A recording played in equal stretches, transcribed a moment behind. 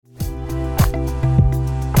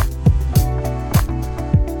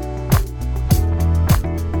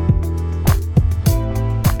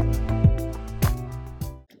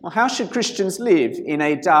How should Christians live in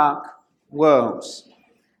a dark world?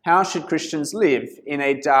 How should Christians live in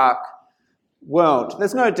a dark world?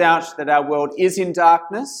 There's no doubt that our world is in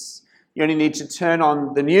darkness. You only need to turn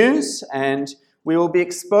on the news and we will be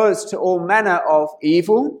exposed to all manner of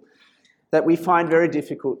evil that we find very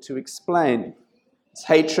difficult to explain. It's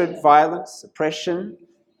hatred, violence, oppression,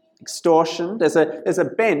 extortion. There's a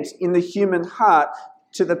bent in the human heart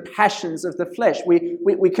to the passions of the flesh.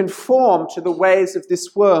 We conform to the ways of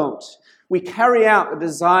this world. We carry out the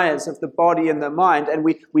desires of the body and the mind, and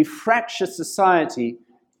we fracture society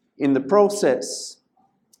in the process.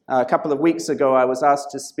 A couple of weeks ago, I was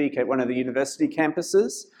asked to speak at one of the university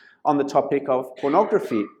campuses on the topic of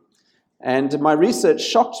pornography. And my research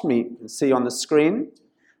shocked me. You can see on the screen.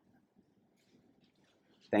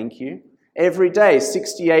 Thank you. Every day,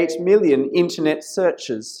 68 million internet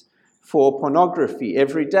searches for pornography.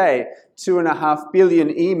 Every day, 2.5 billion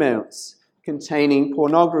emails containing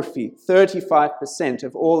pornography. 35%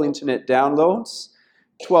 of all internet downloads.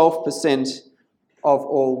 12% of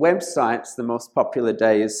all websites. The most popular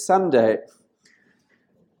day is Sunday.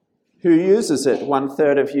 Who uses it?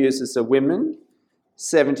 1/3 of users are women.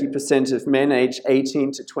 70% of men aged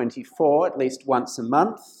 18 to 24, at least once a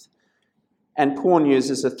month. And porn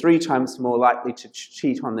users are 3 times more likely to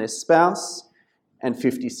cheat on their spouse, and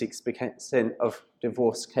 56% of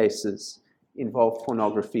divorce cases involve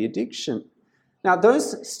pornography addiction. Now,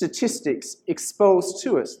 those statistics expose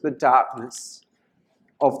to us the darkness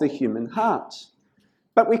of the human heart.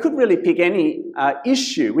 But we could really pick any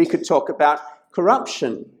issue. We could talk about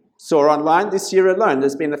corruption. Saw online this year alone,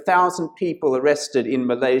 there's been 1,000 people arrested in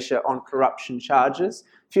Malaysia on corruption charges,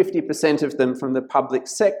 50% of them from the public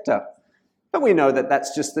sector. But we know that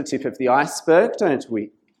that's just the tip of the iceberg, don't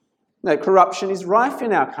we? No, corruption is rife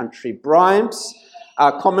in our country. Bribes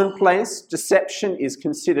are commonplace. Deception is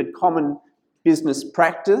considered common business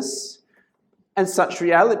practice. And such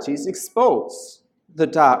realities expose the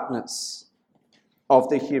darkness of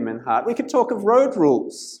the human heart. We could talk of road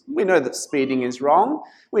rules. We know that speeding is wrong.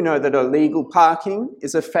 We know that illegal parking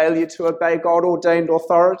is a failure to obey God-ordained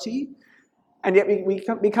authority. And yet we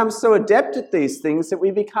become so adept at these things that we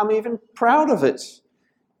become even proud of it.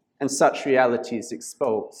 And such realities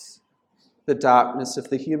expose the darkness of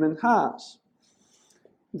the human heart.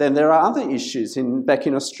 Then there are other issues. Back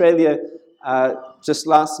in Australia, just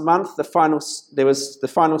last month, there was the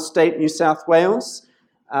final state, New South Wales,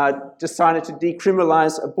 decided to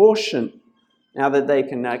decriminalise abortion now that they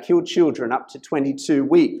can kill children up to 22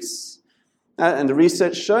 weeks. And the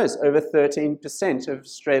research shows over 13% of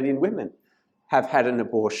Australian women have had an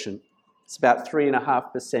abortion. It's about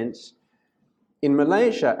 3.5% in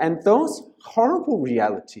Malaysia. And those horrible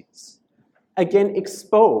realities, again,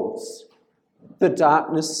 expose the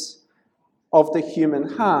darkness of the human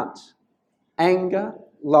heart. Anger,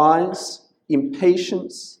 lies,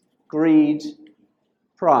 impatience, greed,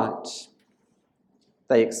 pride.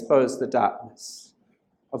 They expose the darkness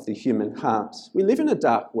of the human heart. We live in a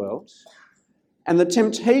dark world, and the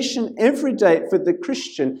temptation every day for the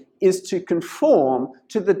Christian is to conform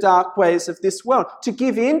to the dark ways of this world, to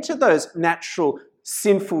give in to those natural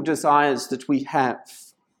sinful desires that we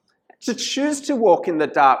have, to choose to walk in the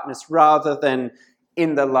darkness rather than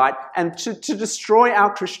in the light, and to destroy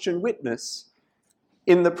our Christian witness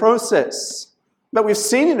in the process. But we've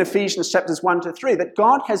seen in Ephesians chapters 1 to 3 that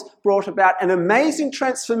God has brought about an amazing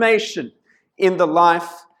transformation in the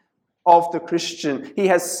life of the Christian. He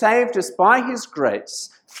has saved us by his grace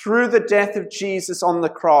through the death of Jesus on the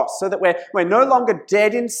cross, so that we're no longer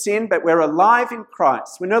dead in sin, but we're alive in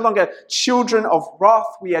Christ. We're no longer children of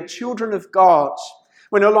wrath, we are children of God.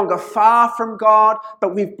 We're no longer far from God,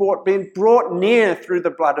 but we've been brought near through the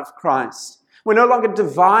blood of Christ. We're no longer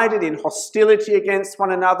divided in hostility against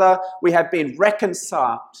one another. We have been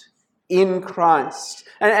reconciled in Christ.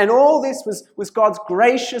 And all this was God's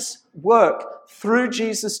gracious work through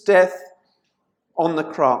Jesus' death on the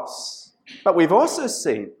cross. But we've also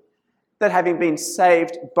seen that having been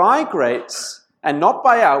saved by grace and not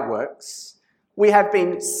by our works, we have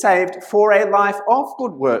been saved for a life of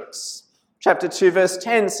good works. Chapter 2, verse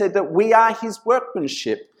 10 said that we are his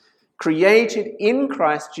workmanship, created in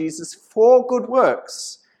Christ Jesus for good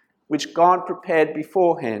works, which God prepared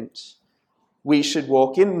beforehand. We should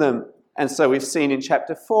walk in them. And so we've seen in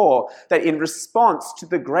chapter 4 that in response to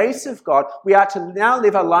the grace of God, we are to now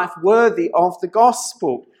live a life worthy of the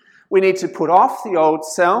gospel. We need to put off the old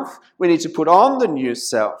self. We need to put on the new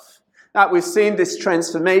self. Now, we've seen this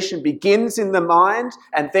transformation begins in the mind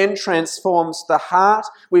and then transforms the heart.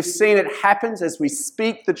 We've seen it happens as we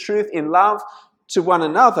speak the truth in love to one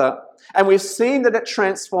another. And we've seen that it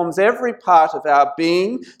transforms every part of our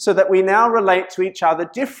being so that we now relate to each other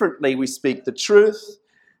differently. We speak the truth,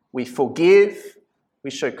 we forgive, we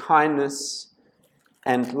show kindness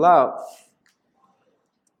and love.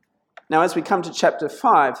 Now, as we come to chapter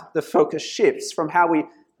 5, the focus shifts from how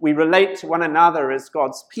we relate to one another as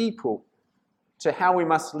God's people to how we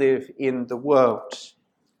must live in the world.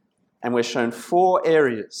 And we're shown 4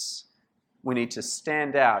 areas we need to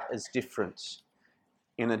stand out as different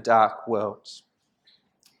in a dark world.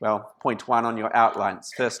 Well, point 1 on your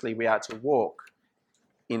outlines. Firstly, we are to walk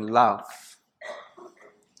in love.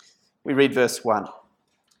 We read verse 1.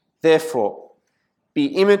 Therefore, be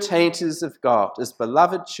imitators of God as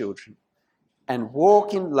beloved children, and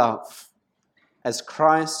walk in love as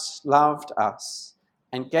Christ loved us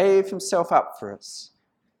and gave himself up for us,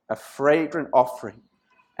 a fragrant offering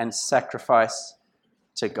and sacrifice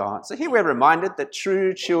to God. So here we're reminded that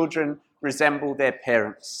true children resemble their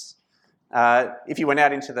parents. If you went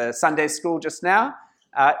out into the Sunday school just now,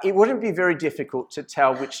 it wouldn't be very difficult to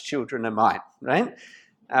tell which children are mine, right?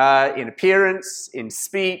 In appearance, in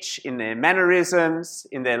speech, in their mannerisms,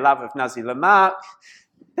 in their love of Nazi Lamarck.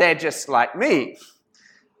 They're just like me.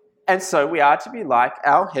 And so we are to be like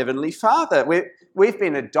our Heavenly Father. We've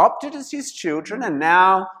been adopted as his children, and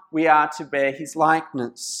now we are to bear his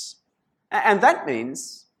likeness. And that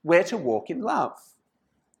means we're to walk in love.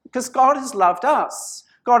 Because God has loved us.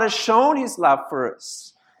 God has shown his love for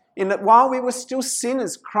us. In that while we were still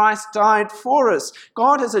sinners, Christ died for us.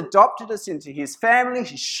 God has adopted us into his family.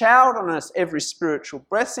 He's showered on us every spiritual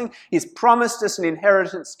blessing. He's promised us an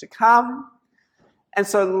inheritance to come. And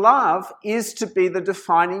so love is to be the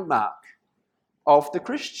defining mark of the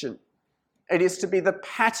Christian. It is to be the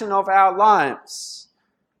pattern of our lives.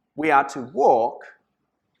 We are to walk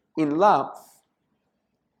in love.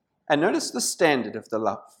 And notice the standard of the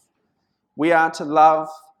love. We are to love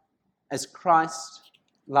as Christ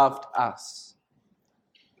loved us.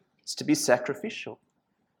 It's to be sacrificial.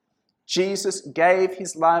 Jesus gave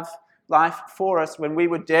his life for us when we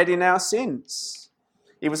were dead in our sins.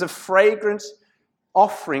 It was a fragrant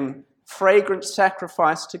offering, fragrant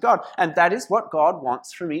sacrifice to God. And that is what God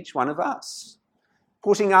wants from each one of us.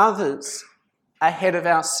 Putting others ahead of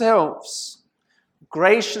ourselves.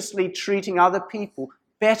 Graciously treating other people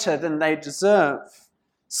better than they deserve.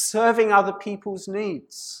 Serving other people's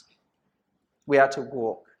needs. We are to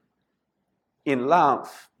walk in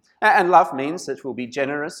love. And love means that we'll be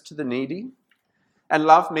generous to the needy. And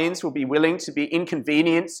love means we'll be willing to be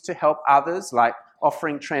inconvenienced to help others, like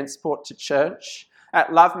offering transport to church.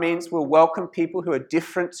 Love means we'll welcome people who are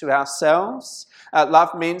different to ourselves.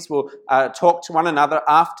 Love means we'll talk to one another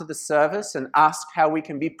after the service and ask how we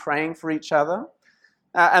can be praying for each other.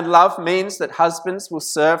 And love means that husbands will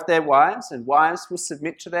serve their wives and wives will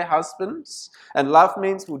submit to their husbands. And love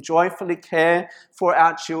means we'll joyfully care for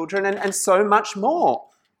our children and so much more.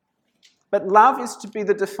 But love is to be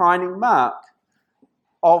the defining mark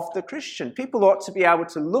of the Christian. People ought to be able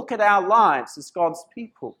to look at our lives as God's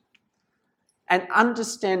people and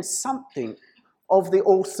understand something of the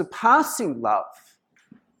all-surpassing love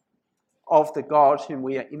of the God whom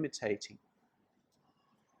we are imitating.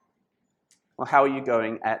 Well, how are you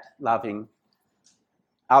going at loving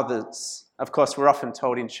others? Of course, we're often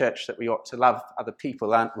told in church that we ought to love other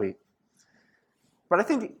people, aren't we? But I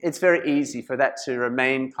think it's very easy for that to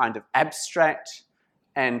remain kind of abstract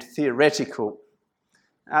and theoretical.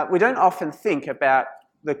 We don't often think about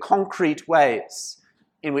the concrete ways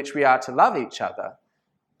in which we are to love each other,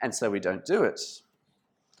 and so we don't do it.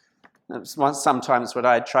 Sometimes what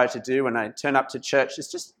I try to do when I turn up to church is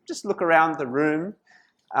just look around the room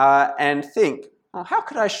and think, oh, how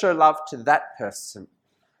could I show love to that person?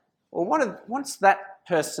 Or what's that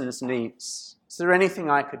person's needs? Is there anything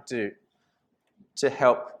I could do to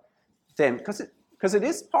help them? Because it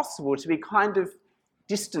is possible to be kind of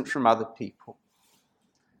distant from other people.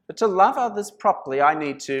 But to love others properly, I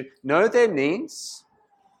need to know their needs,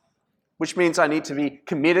 which means I need to be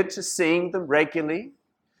committed to seeing them regularly,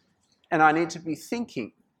 and I need to be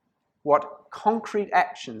thinking what concrete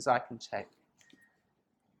actions I can take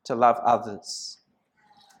to love others.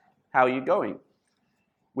 How are you going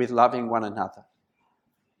with loving one another?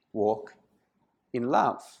 Walk in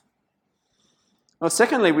love. Well,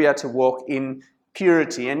 secondly, we are to walk in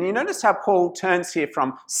purity. And you notice how Paul turns here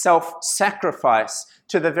from self-sacrifice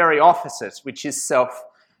to the very opposite, which is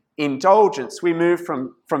self-indulgence. We move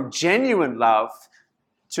from genuine love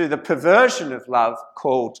to the perversion of love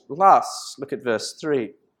called lust. Look at verse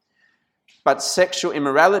 3. But sexual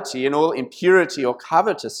immorality and all impurity or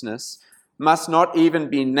covetousness must not even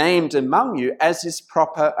be named among you, as is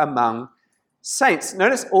proper among Saints.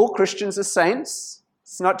 Notice all Christians are saints.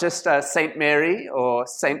 It's not just Saint Mary or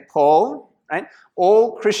Saint Paul, right?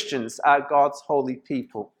 All Christians are God's holy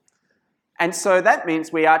people. And so that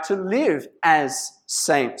means we are to live as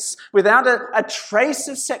saints without a trace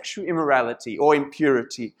of sexual immorality or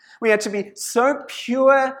impurity. We are to be so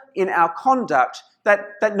pure in our conduct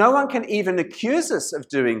that no one can even accuse us of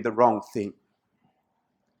doing the wrong thing.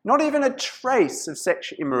 Not even a trace of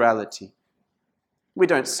sexual immorality. We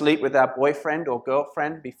don't sleep with our boyfriend or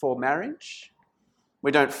girlfriend before marriage. We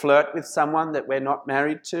don't flirt with someone that we're not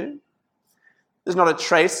married to. There's not a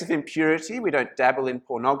trace of impurity. We don't dabble in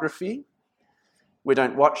pornography. We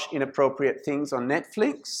don't watch inappropriate things on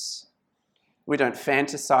Netflix. We don't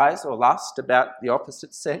fantasize or lust about the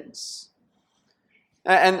opposite sex.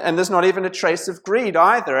 And there's not even a trace of greed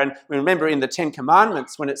either. And remember in the Ten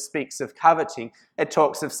Commandments, when it speaks of coveting, it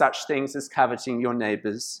talks of such things as coveting your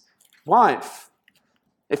neighbour's wife.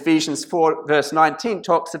 Ephesians 4 verse 19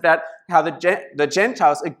 talks about how the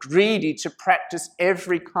Gentiles are greedy to practice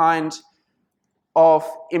every kind of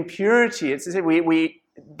impurity. It's as if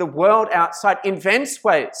the world outside invents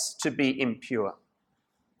ways to be impure.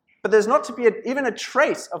 But there's not to be even a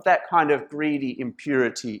trace of that kind of greedy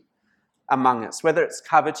impurity among us, whether it's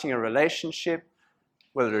coveting a relationship,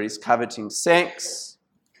 whether it is coveting sex,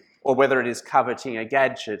 or whether it is coveting a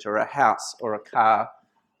gadget or a house or a car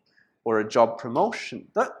or a job promotion.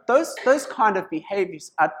 Those kind of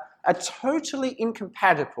behaviours are totally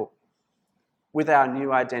incompatible with our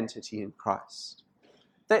new identity in Christ.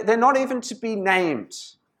 They're not even to be named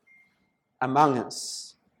among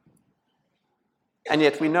us. And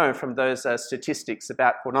yet we know from those statistics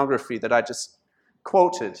about pornography that I just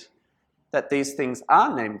quoted that these things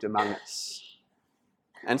are named among us.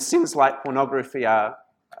 And sins like pornography are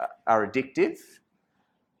addictive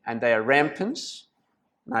and they are rampant.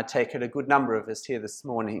 And I take it a good number of us here this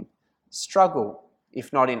morning struggle,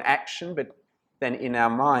 if not in action, but then in our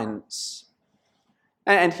minds.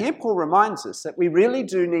 And here Paul reminds us that we really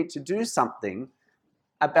do need to do something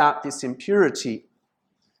about this impurity.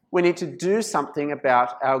 We need to do something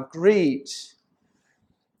about our greed.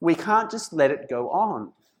 We can't just let it go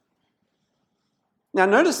on. Now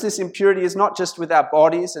notice this impurity is not just with our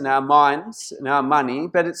bodies and our minds and our money,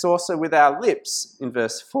 but it's also with our lips in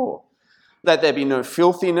verse 4. That there be no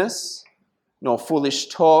filthiness, nor foolish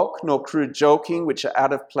talk, nor crude joking, which are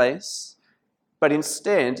out of place, but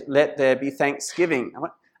instead let there be thanksgiving.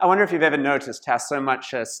 I wonder if you've ever noticed how so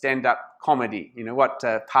much stand-up comedy, what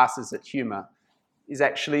passes at humour, is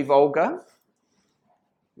actually vulgar.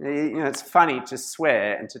 It's funny to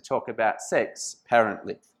swear and to talk about sex,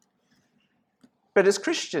 apparently. But as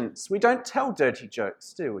Christians, we don't tell dirty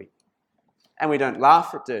jokes, do we? And we don't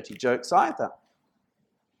laugh at dirty jokes either.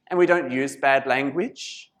 And we don't use bad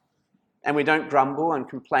language. And we don't grumble and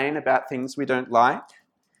complain about things we don't like.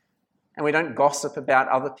 And we don't gossip about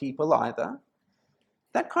other people either.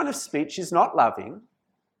 That kind of speech is not loving.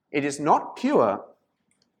 It is not pure.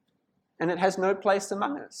 And it has no place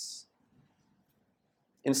among us.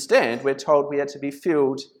 Instead, we're told we are to be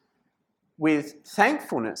filled with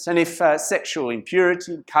thankfulness. And if sexual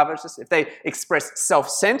impurity, covetous, if they express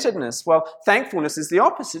self-centeredness, well, thankfulness is the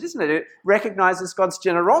opposite, isn't it? It recognizes God's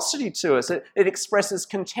generosity to us. It expresses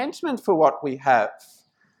contentment for what we have.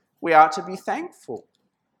 We are to be thankful.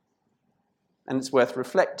 And it's worth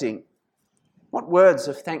reflecting. What words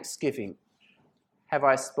of thanksgiving have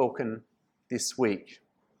I spoken this week?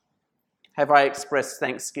 Have I expressed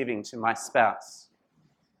thanksgiving to my spouse?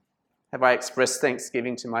 Have I expressed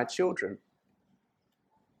thanksgiving to my children?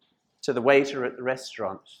 To the waiter at the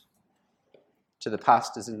restaurant? To the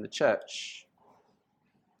pastors in the church?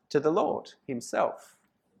 To the Lord himself?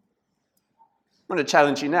 I want to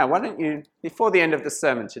challenge you now. Why don't you, before the end of the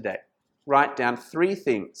sermon today, write down 3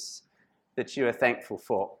 things that you are thankful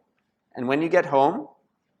for. And when you get home,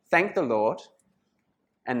 thank the Lord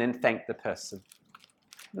and then thank the person.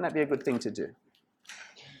 Wouldn't that be a good thing to do?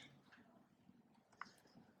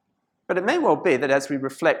 But it may well be that as we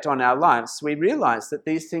reflect on our lives, we realize that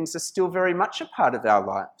these things are still very much a part of our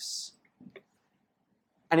lives.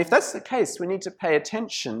 And if that's the case, we need to pay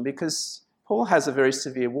attention because Paul has a very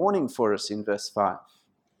severe warning for us in verse 5.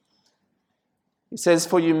 He says,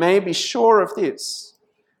 "For you may be sure of this,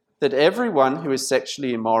 that everyone who is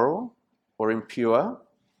sexually immoral or impure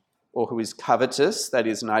or who is covetous, that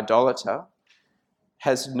is an idolater,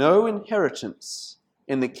 has no inheritance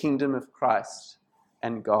in the kingdom of Christ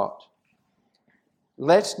and God.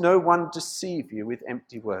 Let no one deceive you with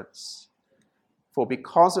empty words, for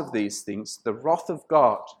because of these things the wrath of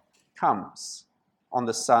God comes on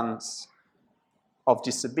the sons of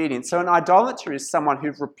disobedience." So an idolater is someone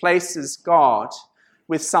who replaces God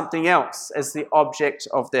with something else as the object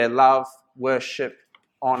of their love, worship,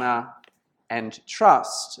 honour, and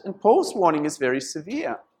trust. And Paul's warning is very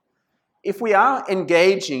severe. If we are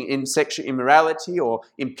engaging in sexual immorality or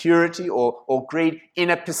impurity or greed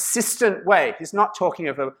in a persistent way, he's not talking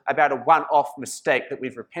about a one-off mistake that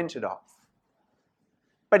we've repented of.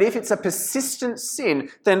 But if it's a persistent sin,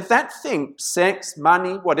 then that thing, sex,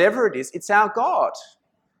 money, whatever it is, it's our God.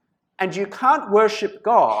 And you can't worship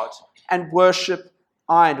God and worship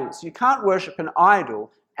idols. You can't worship an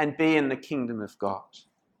idol and be in the kingdom of God.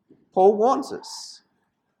 Paul warns us,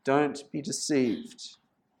 don't be deceived.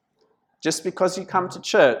 Just because you come to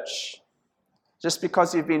church, just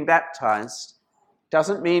because you've been baptized,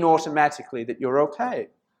 doesn't mean automatically that you're okay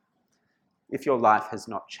if your life has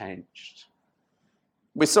not changed.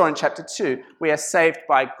 We saw in chapter 2, we are saved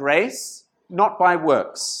by grace, not by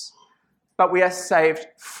works, but we are saved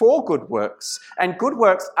for good works. And good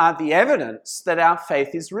works are the evidence that our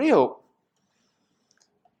faith is real.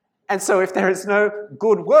 And so if there is no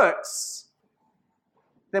good works,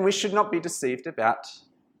 then we should not be deceived about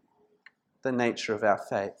the nature of our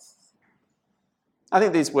faith. I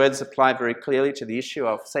think these words apply very clearly to the issue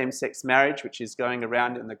of same-sex marriage, which is going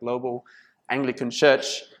around in the global Anglican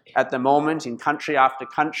Church at the moment, in country after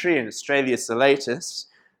country, and Australia's the latest.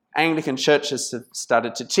 Anglican churches have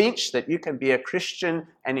started to teach that you can be a Christian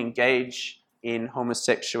and engage in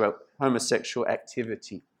homosexual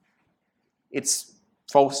activity. It's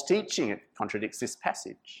false teaching. It contradicts this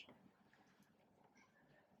passage.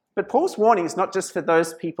 But Paul's warning is not just for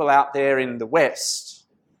those people out there in the West,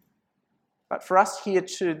 but for us here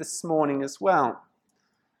too this morning as well.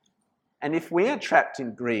 And if we are trapped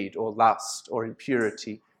in greed or lust or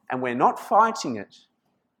impurity, and we're not fighting it,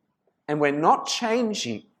 and we're not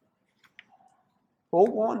changing, Paul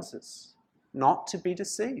warns us not to be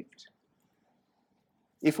deceived.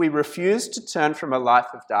 If we refuse to turn from a life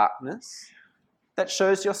of darkness, that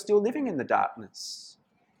shows you're still living in the darkness.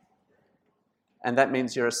 And that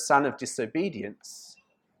means you're a son of disobedience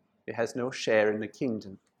who has no share in the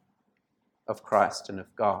kingdom of Christ and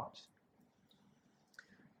of God.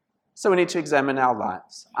 So we need to examine our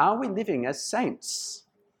lives. Are we living as saints?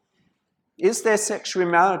 Is there sexual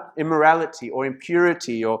immorality or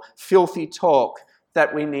impurity or filthy talk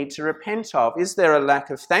that we need to repent of? Is there a lack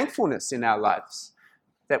of thankfulness in our lives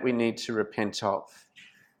that we need to repent of?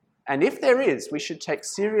 And if there is, we should take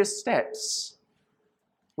serious steps.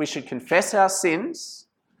 We should confess our sins.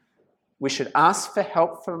 We should ask for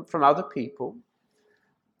help from other people.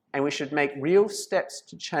 And we should make real steps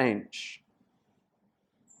to change.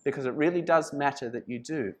 Because it really does matter that you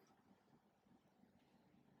do.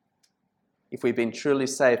 If we've been truly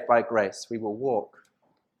saved by grace, we will walk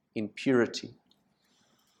in purity.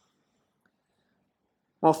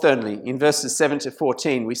 Well, thirdly, in verses 7 to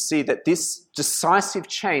 14, we see that this decisive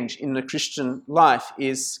change in the Christian life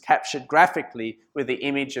is captured graphically with the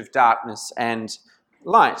image of darkness and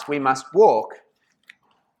light. We must walk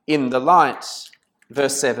in the light.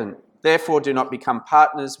 Verse 7, therefore do not become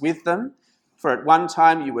partners with them, for at one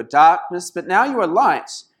time you were darkness, but now you are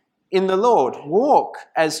light in the Lord. Walk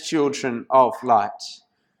as children of light.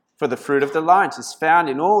 For the fruit of the light is found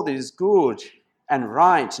in all that is good and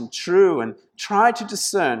right and true, and try to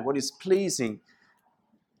discern what is pleasing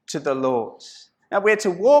to the Lord. Now we're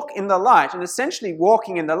to walk in the light, and essentially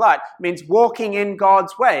walking in the light means walking in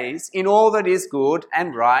God's ways in all that is good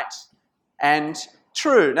and right and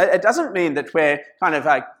true. Now, it doesn't mean that we're kind of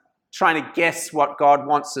trying to guess what God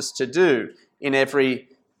wants us to do in every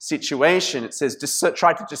situation. It says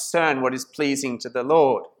try to discern what is pleasing to the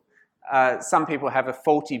Lord. Some people have a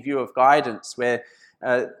faulty view of guidance where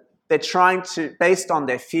they're trying to, based on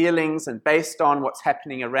their feelings and based on what's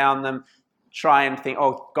happening around them, try and think,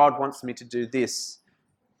 oh, God wants me to do this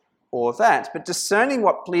or that. But discerning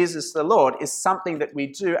what pleases the Lord is something that we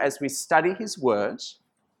do as we study his word.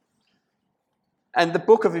 And the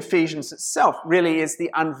book of Ephesians itself really is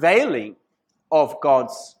the unveiling of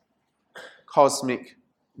God's cosmic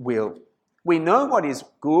will. We know what is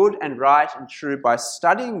good and right and true by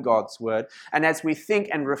studying God's word, and as we think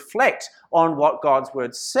and reflect on what God's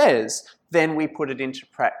word says, then we put it into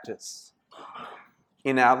practice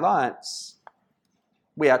in our lives.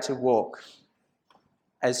 We are to walk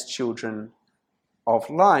as children of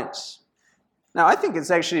light. Now, I think it's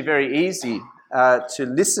actually very easy to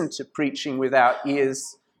listen to preaching with our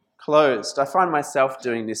ears closed. I find myself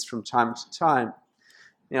doing this from time to time.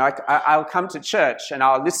 You know, I'll come to church and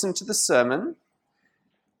I'll listen to the sermon,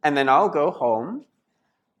 and then I'll go home,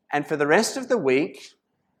 and for the rest of the week,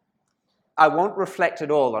 I won't reflect at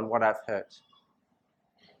all on what I've heard.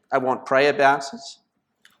 I won't pray about it,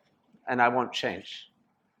 and I won't change.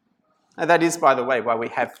 And that is, by the way, why we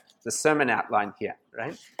have the sermon outline here,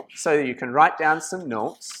 right? So you can write down some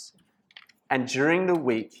notes and during the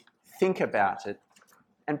week think about it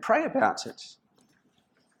and pray about it.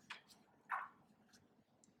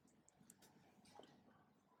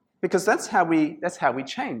 Because that's how we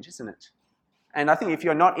change, isn't it? And I think if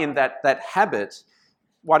you're not in that habit,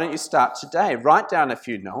 why don't you start today? Write down a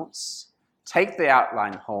few notes, take the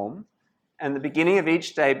outline home, and at the beginning of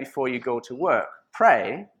each day before you go to work,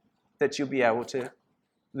 pray that you'll be able to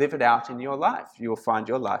live it out in your life. You'll find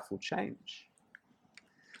your life will change.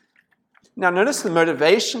 Now, notice the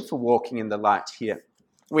motivation for walking in the light here.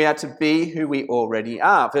 We are to be who we already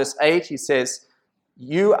are. Verse 8, he says,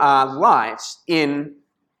 you are light in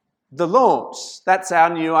the Lord. That's our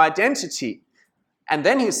new identity. And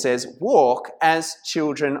then he says, walk as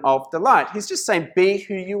children of the light. He's just saying, be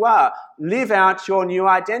who you are. Live out your new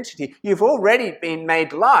identity. You've already been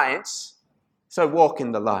made light, so walk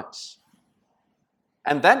in the light.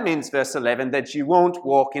 And that means, verse 11, that you won't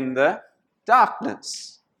walk in the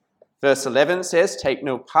darkness. Verse 11 says, take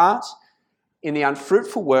no part in the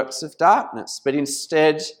unfruitful works of darkness, but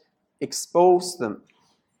instead expose them.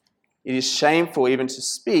 It is shameful even to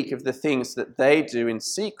speak of the things that they do in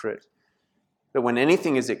secret. But when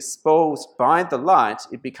anything is exposed by the light,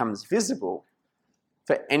 it becomes visible.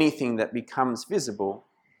 For anything that becomes visible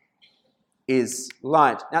is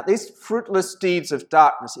light. Now, these fruitless deeds of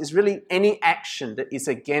darkness is really any action that is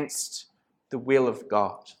against the will of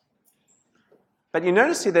God. But you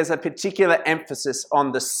notice here there's a particular emphasis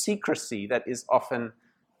on the secrecy that is often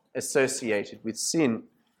associated with sin.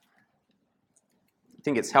 I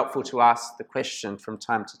think it's helpful to ask the question from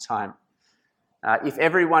time to time. If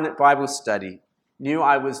everyone at Bible study knew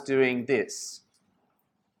I was doing this,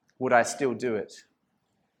 would I still do it?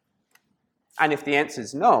 And if the answer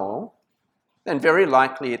is no, then very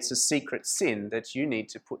likely it's a secret sin that you need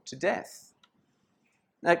to put to death.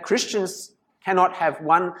 Now, Christians cannot have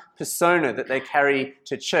one persona that they carry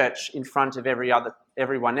to church in front of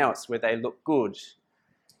everyone else where they look good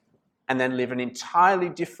and then live an entirely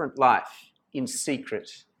different life in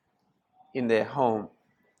secret in their home.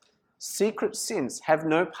 Secret sins have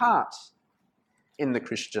no part in the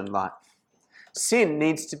Christian life. Sin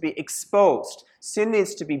needs to be exposed. Sin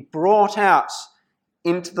needs to be brought out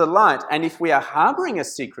into the light. And if we are harboring a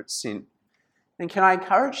secret sin, then can I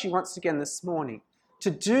encourage you once again this morning to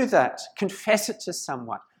do that, confess it to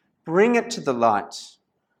someone, bring it to the light.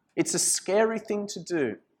 It's a scary thing to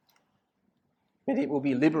do, but it will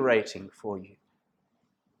be liberating for you.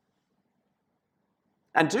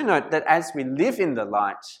 And do note that as we live in the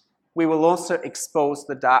light, we will also expose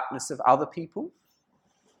the darkness of other people.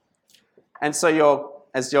 And so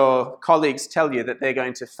as your colleagues tell you that they're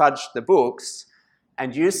going to fudge the books,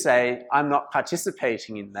 and you say, I'm not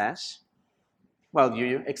participating in that, well,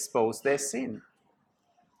 you expose their sin.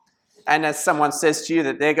 And as someone says to you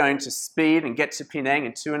that they're going to speed and get to Penang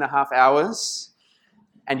in 2.5 hours,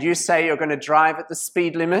 and you say you're going to drive at the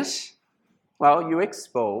speed limit, well, you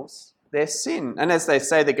expose their sin. And as they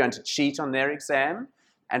say they're going to cheat on their exam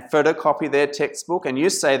and photocopy their textbook, and you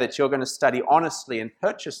say that you're going to study honestly and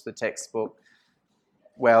purchase the textbook,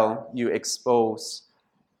 well, you expose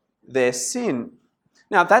their sin.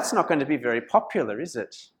 Now, that's not going to be very popular, is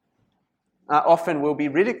it? Often we'll be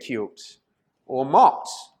ridiculed or mocked,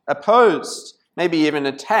 opposed, maybe even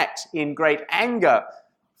attacked in great anger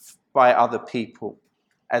by other people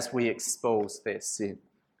as we expose their sin.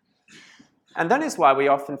 And that is why we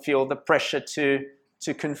often feel the pressure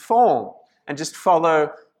to conform and just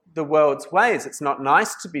follow the world's ways. It's not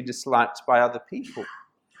nice to be disliked by other people.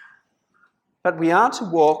 But we are to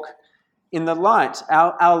walk in the light.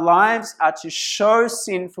 Our lives are to show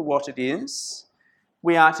sin for what it is.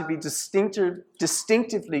 We are to be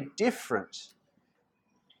distinctively different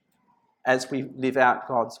as we live out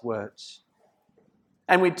God's words.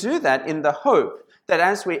 And we do that in the hope that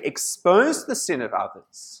as we expose the sin of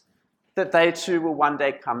others, that they too will one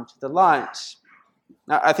day come to the light.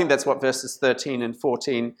 Now, I think that's what verses 13 and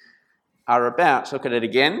 14 are about. Look at it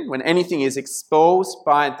again. When anything is exposed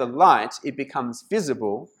by the light, it becomes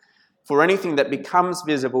visible. For anything that becomes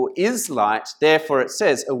visible is light. Therefore it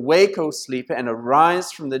says, awake, O sleeper, and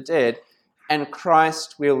arise from the dead, and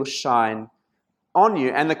Christ will shine on you.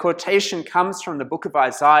 And the quotation comes from the book of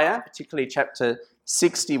Isaiah, particularly chapter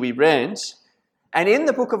 60 we read. And in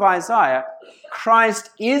the book of Isaiah, Christ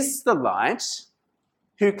is the light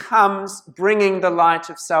who comes bringing the light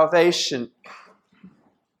of salvation.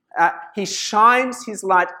 He shines his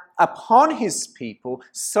light upon his people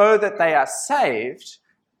so that they are saved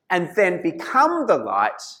and then become the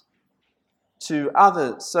light to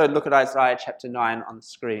others. So look at Isaiah chapter 9 on the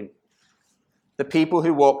screen. The people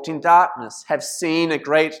who walked in darkness have seen a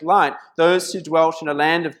great light. Those who dwelt in a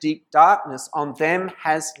land of deep darkness, on them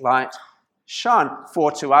has light shone.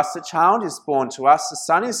 For to us a child is born, to us a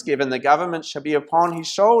son is given. The government shall be upon his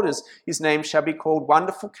shoulders. His name shall be called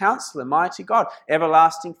Wonderful Counselor, Mighty God,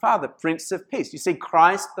 Everlasting Father, Prince of Peace. You see,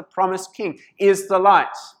 Christ, the promised King, is the light.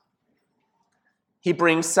 He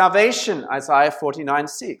brings salvation, Isaiah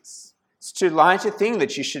 49:6. It's too light a thing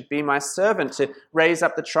that you should be my servant, to raise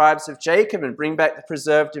up the tribes of Jacob and bring back the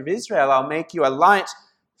preserved of Israel. I'll make you a light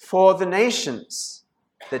for the nations,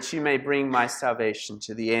 that you may bring my salvation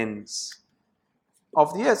to the ends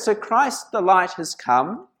of the earth. So Christ the light has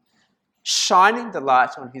come, shining the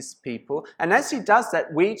light on his people. And as he does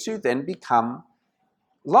that, we too then become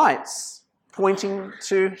lights, pointing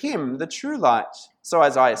to him, the true light. So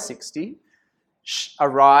Isaiah 60,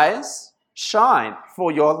 arise, shine, for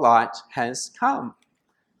your light has come.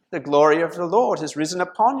 The glory of the Lord has risen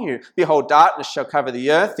upon you. Behold, darkness shall cover the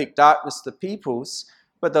earth, thick darkness the peoples.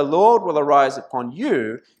 But the Lord will arise upon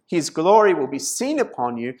you. His glory will be seen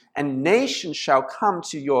upon you, and nations shall come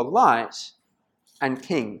to your light, and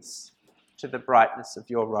kings to the brightness of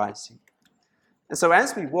your rising. And so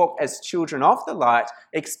as we walk as children of the light,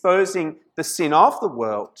 exposing the sin of the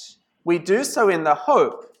world, we do so in the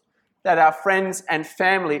hope that our friends and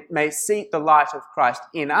family may see the light of Christ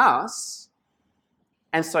in us,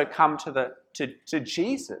 and so come to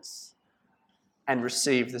Jesus and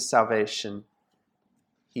receive the salvation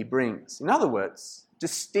he brings. In other words,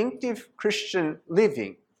 distinctive Christian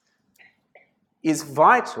living is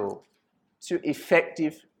vital to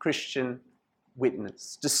effective Christian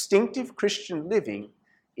witness. Distinctive Christian living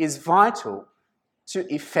is vital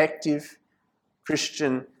to effective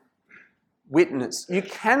Christian witness. You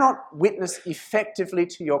cannot witness effectively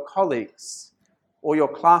to your colleagues or your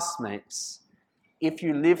classmates if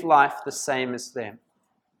you live life the same as them.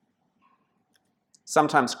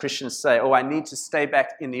 Sometimes Christians say, I need to stay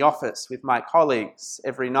back in the office with my colleagues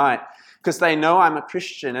every night because they know I'm a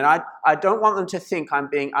Christian and I don't want them to think I'm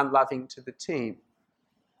being unloving to the team.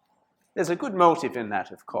 There's a good motive in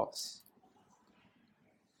that, of course.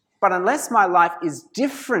 But unless my life is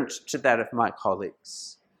different to that of my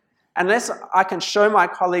colleagues, unless I can show my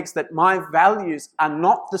colleagues that my values are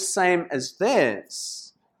not the same as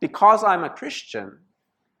theirs because I'm a Christian,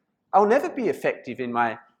 I'll never be effective in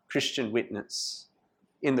my Christian witness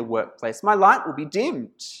in the workplace. My light will be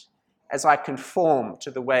dimmed as I conform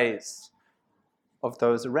to the ways of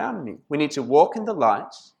those around me. We need to walk in the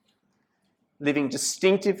light, living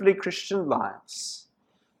distinctively Christian lives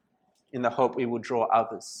in the hope we will draw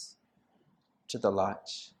others to the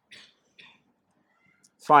light.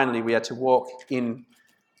 Finally, we are to walk in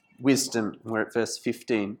wisdom. We're at verse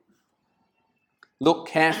 15. Look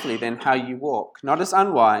carefully then how you walk, not as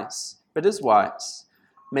unwise, but as wise,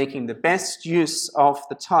 making the best use of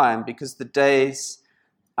the time, because the days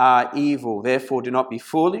are evil. Therefore, do not be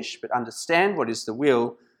foolish, but understand what is the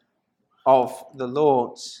will of the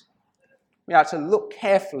Lord. We are to look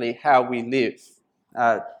carefully how we live.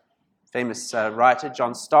 Famous writer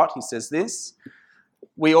John Stott, he says this: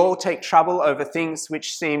 we all take trouble over things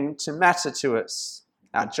which seem to matter to us.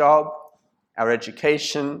 Our job, our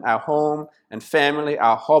education, our home and family,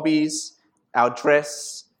 our hobbies, our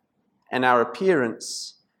dress, and our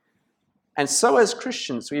appearance. And so as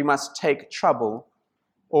Christians, we must take trouble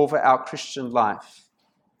over our Christian life.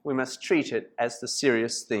 We must treat it as the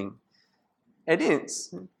serious thing it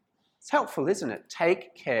is. It's helpful, isn't it?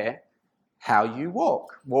 Take care how you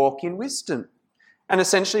walk. Walk in wisdom. And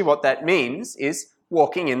essentially what that means is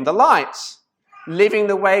walking in the light, living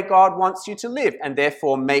the way God wants you to live, and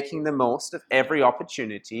therefore making the most of every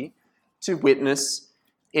opportunity to witness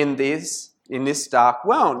in this dark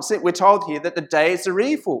world. So we're told here that the days are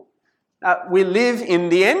evil. We live in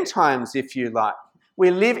the end times, if you like.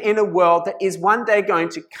 We live in a world that is one day going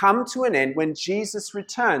to come to an end when Jesus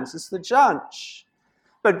returns as the judge.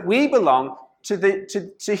 But we belong to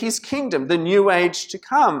his kingdom, the new age to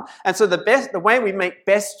come. And so the way we make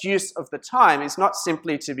best use of the time is not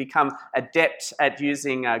simply to become adept at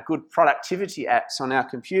using good productivity apps on our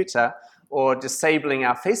computer or disabling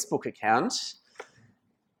our Facebook account.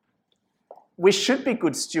 We should be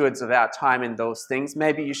good stewards of our time in those things.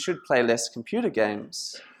 Maybe you should play less computer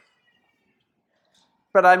games.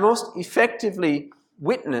 But I most effectively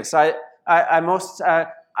witness, I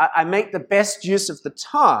make the best use of the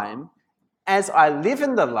time as I live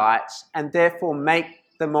in the light and therefore make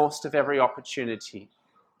the most of every opportunity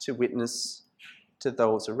to witness to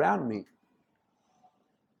those around me.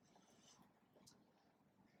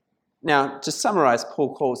 Now, to summarize,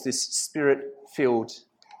 Paul calls this spirit-filled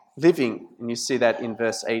living, and you see that in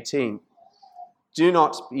verse 18. Do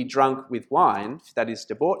not be drunk with wine, for that is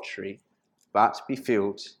debauchery, but be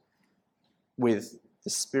filled with the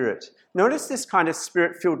Spirit. Notice this kind of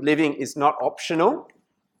Spirit-filled living is not optional.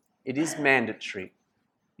 It is mandatory.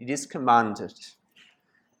 It is commanded.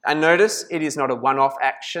 And notice it is not a one-off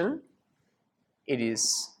action. It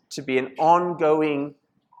is to be an ongoing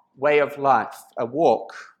way of life, a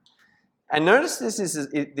walk. And notice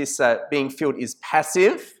this being filled is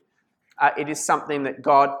passive. It is something that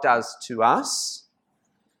God does to us.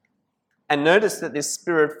 And notice that this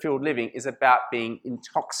Spirit-filled living is about being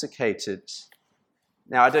intoxicated.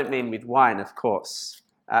 Now, I don't mean with wine, of course.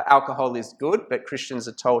 Alcohol is good, but Christians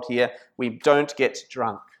are told here we don't get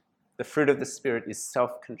drunk. The fruit of the Spirit is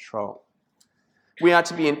self-control. We are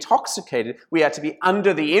to be intoxicated. We are to be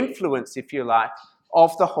under the influence, if you like,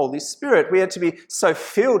 of the Holy Spirit. We are to be so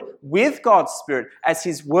filled with God's Spirit as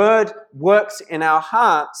His Word works in our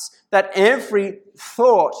hearts that every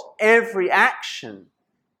thought, every action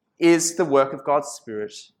is the work of God's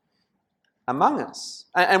Spirit among us.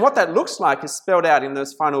 And what that looks like is spelled out in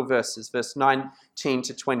those final verses, verse 19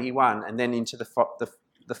 to 21, and then into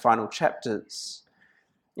the final chapters.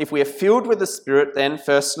 If we are filled with the Spirit, then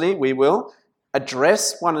firstly we will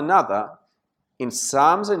address one another in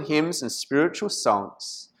psalms and hymns and spiritual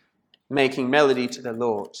songs, making melody to the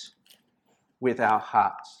Lord with our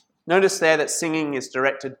heart. Notice there that singing is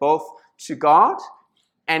directed both to God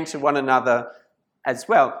and to one another as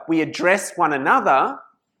well. We address one another,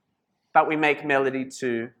 but we make melody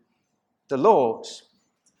to the Lord.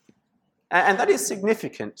 And that is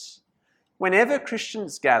significant. Whenever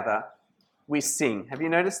Christians gather, we sing. Have you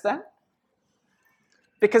noticed that?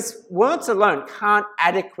 Because words alone can't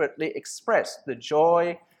adequately express the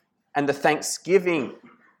joy and the thanksgiving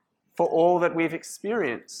for all that we've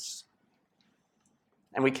experienced.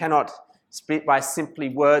 And we cannot, by simply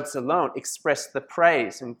words alone, express the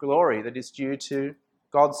praise and glory that is due to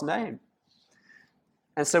God's name.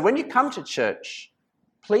 And so when you come to church,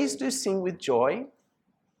 please do sing with joy.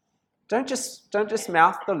 Don't just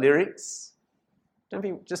mouth the lyrics. Don't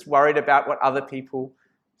be just worried about what other people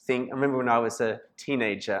think. I remember when I was a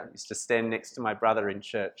teenager, I used to stand next to my brother in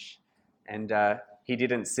church, and he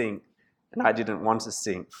didn't sing, and I didn't want to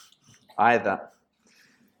sing either.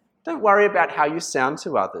 Don't worry about how you sound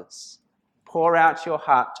to others. Pour out your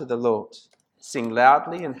heart to the Lord. Sing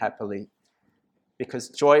loudly and happily, because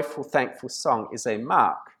joyful, thankful song is a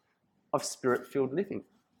mark of Spirit-filled living.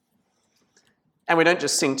 And we don't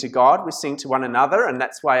just sing to God, we sing to one another, and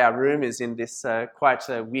that's why our room is in this quite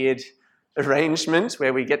a weird arrangement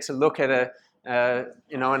where we get to look at an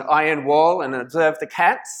iron wall and observe the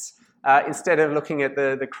cats instead of looking at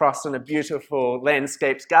the cross and a beautiful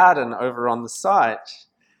landscaped garden over on the side.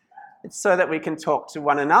 It's so that we can talk to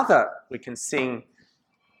one another. We can sing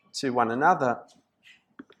to one another.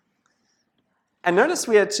 And notice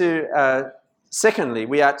we are to, secondly,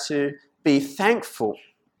 we are to be thankful.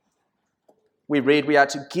 We read we are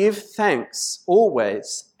to give thanks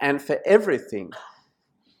always and for everything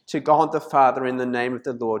to God the Father in the name of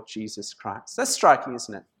the Lord Jesus Christ. That's striking,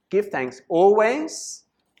 isn't it? Give thanks always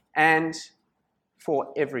and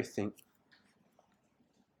for everything.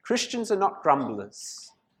 Christians are not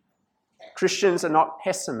grumblers. Christians are not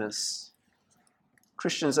pessimists.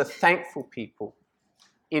 Christians are thankful people.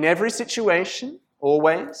 In every situation,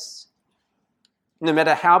 always. No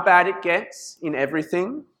matter how bad it gets, in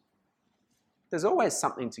everything, there's always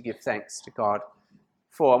something to give thanks to God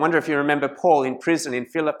for. I wonder if you remember Paul in prison in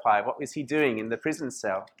Philippi. What was he doing in the prison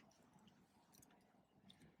cell?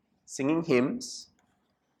 Singing hymns,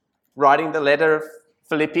 writing the letter of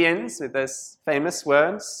Philippians with those famous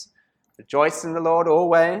words, rejoice in the Lord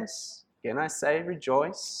always. Again, I say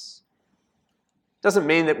rejoice. Doesn't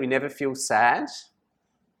mean that we never feel sad.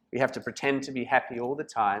 We have to pretend to be happy all the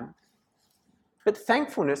time. But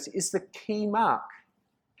thankfulness is the key mark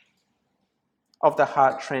of the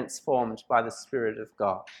heart transformed by the Spirit of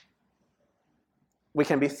God. We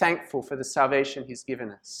can be thankful for the salvation He's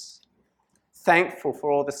given us. Thankful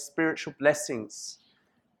for all the spiritual blessings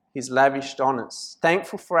He's lavished on us.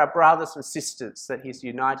 Thankful for our brothers and sisters that He's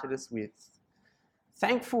united us with.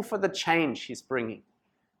 Thankful for the change He's bringing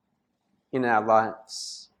in our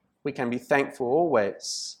lives. We can be thankful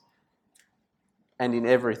always and in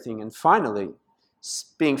everything. And finally,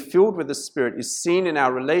 being filled with the Spirit is seen in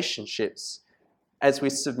our relationships as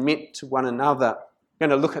we submit to one another. We're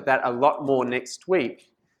going to look at that a lot more next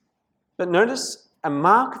week. But notice a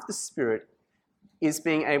mark of the Spirit is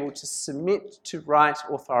being able to submit to right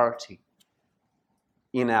authority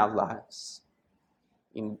in our lives,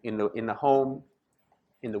 in the home,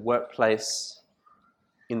 in the workplace,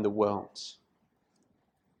 in the world.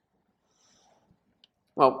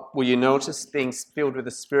 Well, will you notice being filled with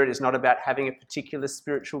the Spirit is not about having a particular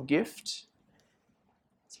spiritual gift?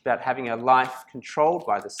 It's about having a life controlled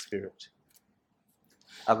by the Spirit,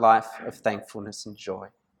 a life of thankfulness and joy.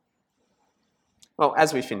 Well,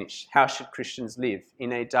 as we finish, how should Christians live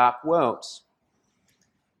in a dark world?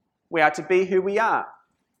 We are to be who we are.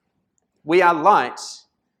 We are light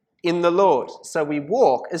in the Lord. So we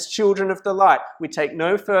walk as children of the light. We take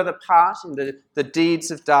no further part in the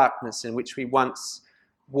deeds of darkness in which we once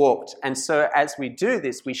walked. And so as we do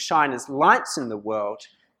this, we shine as lights in the world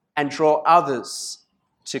and draw others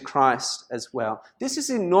to Christ as well. This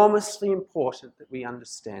is enormously important that we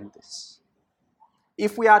understand this.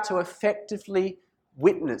 If we are to effectively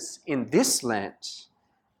witness in this land,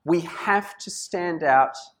 we have to stand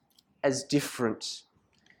out as different.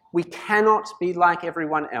 We cannot be like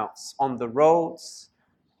everyone else on the roads,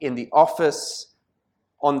 in the office,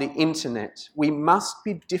 on the internet. We must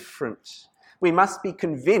be different. We must be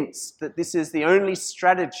convinced that this is the only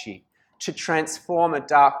strategy to transform a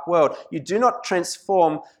dark world. You do not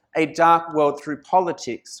transform a dark world through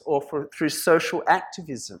politics or through social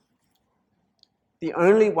activism. The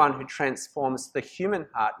only one who transforms the human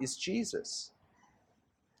heart is Jesus.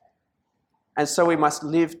 And so we must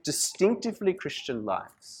live distinctively Christian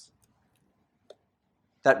lives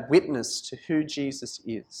that witness to who Jesus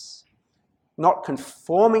is, not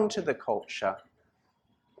conforming to the culture,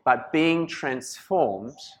 but being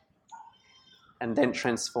transformed and then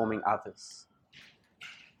transforming others.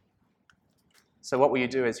 So what will you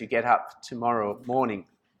do as you get up tomorrow morning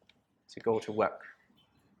to go to work?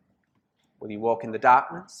 Will you walk in the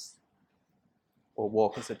darkness or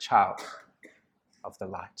walk as a child of the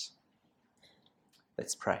light?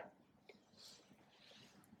 Let's pray.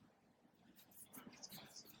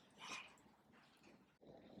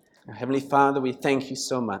 Our Heavenly Father, we thank you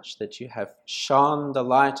so much that you have shone the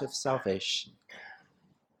light of salvation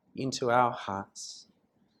into our hearts.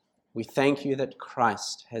 We thank you that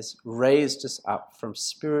Christ has raised us up from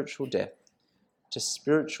spiritual death to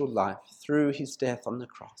spiritual life through his death on the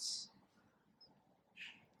cross.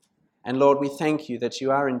 And Lord, we thank you that you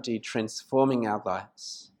are indeed transforming our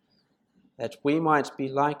lives, that we might be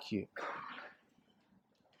like you.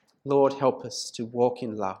 Lord, help us to walk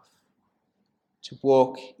in love, to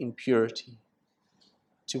walk in purity,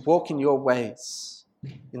 to walk in your ways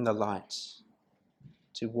in the light,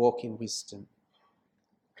 to walk in wisdom.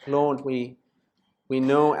 Lord, we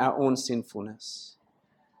know our own sinfulness.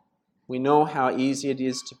 We know how easy it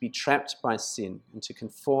is to be trapped by sin and to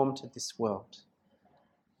conform to this world.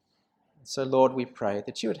 So, Lord, we pray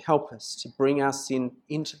that you would help us to bring our sin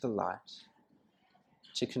into the light,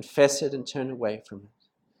 to confess it and turn away from it.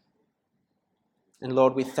 And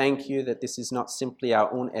Lord, we thank you that this is not simply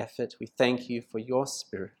our own effort. We thank you for your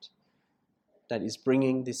Spirit that is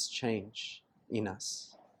bringing this change in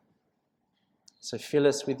us. So fill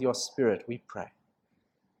us with your Spirit, we pray,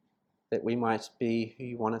 that we might be who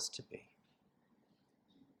you want us to be.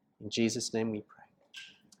 In Jesus' name we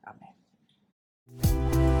pray.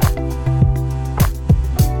 Amen.